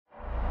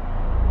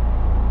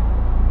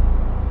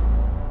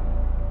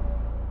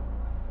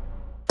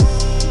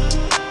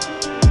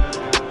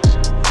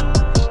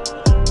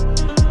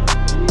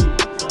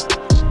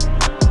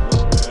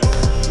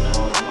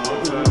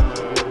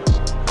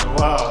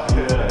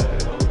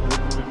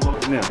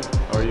Yeah.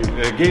 Or you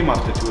game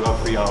after 2 or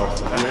 3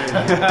 hours. I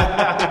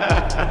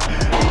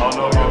don't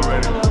know if you're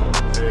ready.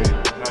 Hey,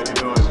 how you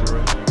doing,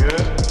 Jerai? You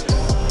good?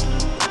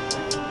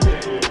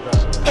 Yeah.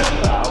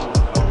 I was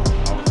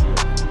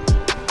good.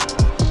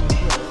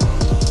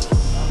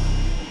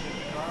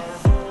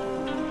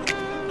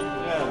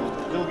 Yeah,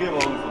 we'll give all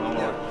for the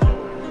Lord.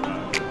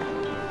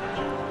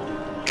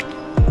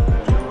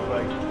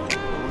 Like,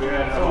 we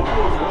had so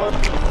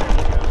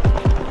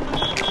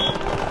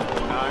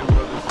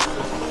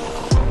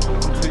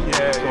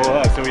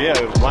So yeah,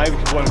 why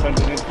would you want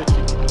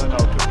 150? No,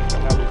 because the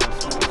habits are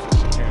so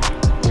she can't.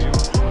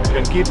 You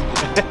can keep.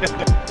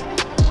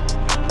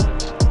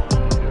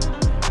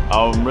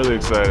 I'm really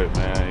excited,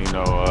 man.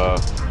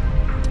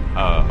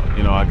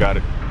 I got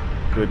a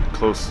good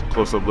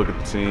close-up look at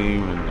the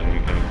team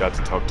and got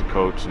to talk to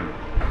coach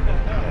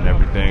and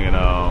everything. And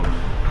I'm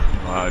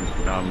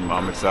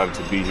excited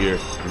to be here,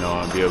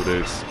 and be able to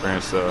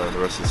experience the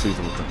rest of the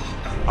season with them.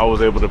 I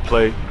was able to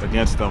play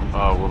against them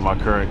with my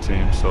current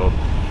team, so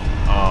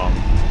I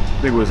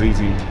think it was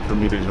easy for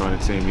me to join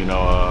the team.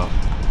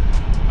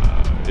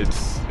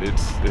 It's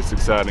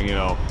exciting.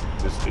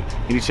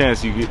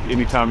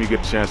 Anytime you get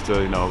a chance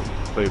to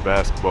play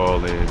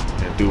basketball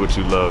and do what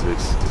you love,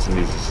 it's an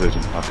easy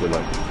decision, I feel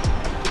like.